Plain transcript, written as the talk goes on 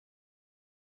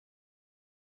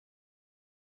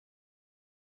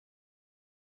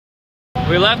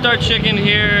We left our chicken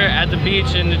here at the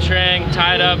beach in Nha Trang,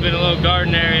 tied up in a little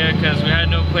garden area because we had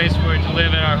no place for it to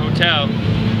live at our hotel.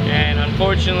 And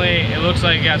unfortunately, it looks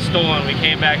like it got stolen. We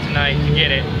came back tonight to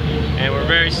get it. And we're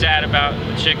very sad about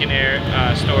the chicken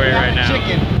story right now.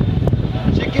 Chicken.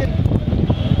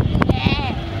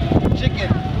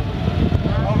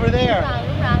 Over there.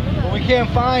 But we can't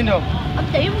find him.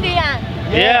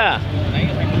 Yeah.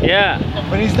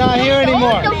 But he's not here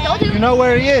anymore. You know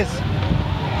where he is?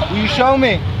 Will you show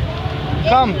me?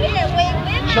 Come.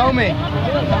 Show me.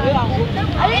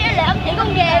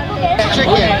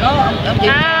 Chicken.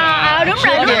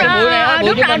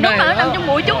 Đúng rồi, nằm trong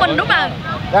bụi chúng mình đúng rồi.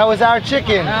 That was our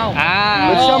chicken.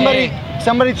 But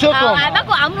somebody took him. Ai bắt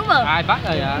của ông đúng rồi. Ai bắt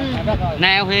rồi ạ?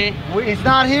 Nào thì He's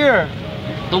not here.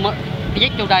 tôi mới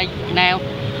dắt vô đây nào.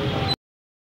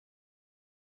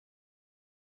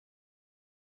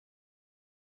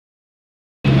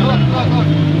 Look.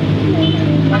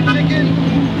 My chicken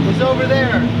was over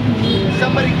there.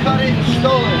 Somebody cut it and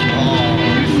stole it.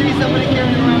 You see somebody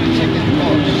carrying around a chicken.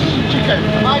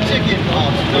 My chicken.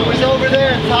 It was over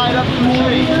there tied up to the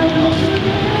tree.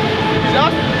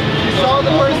 You saw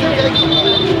the person take it?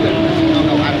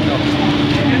 No, I don't know.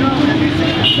 You know, have you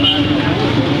seen it?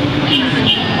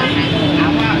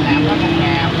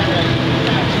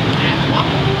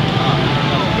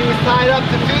 He was tied up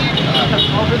to feed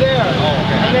over there.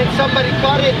 And then somebody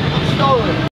cut it and stole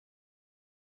it.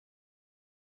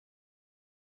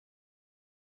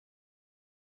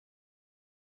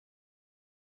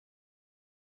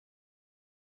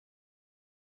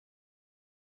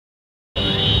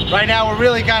 Right now we're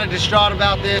really kind of distraught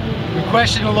about this. We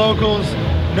questioned the locals.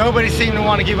 Nobody seemed to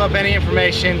want to give up any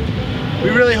information. We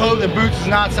really hope that Boots is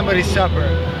not somebody's supper.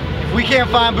 If we can't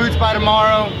find Boots by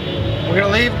tomorrow, we're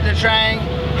gonna leave Nha Trang,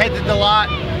 head to Dalat,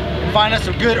 and find us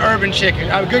some good urban chicken,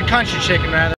 good country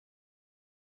chicken rather.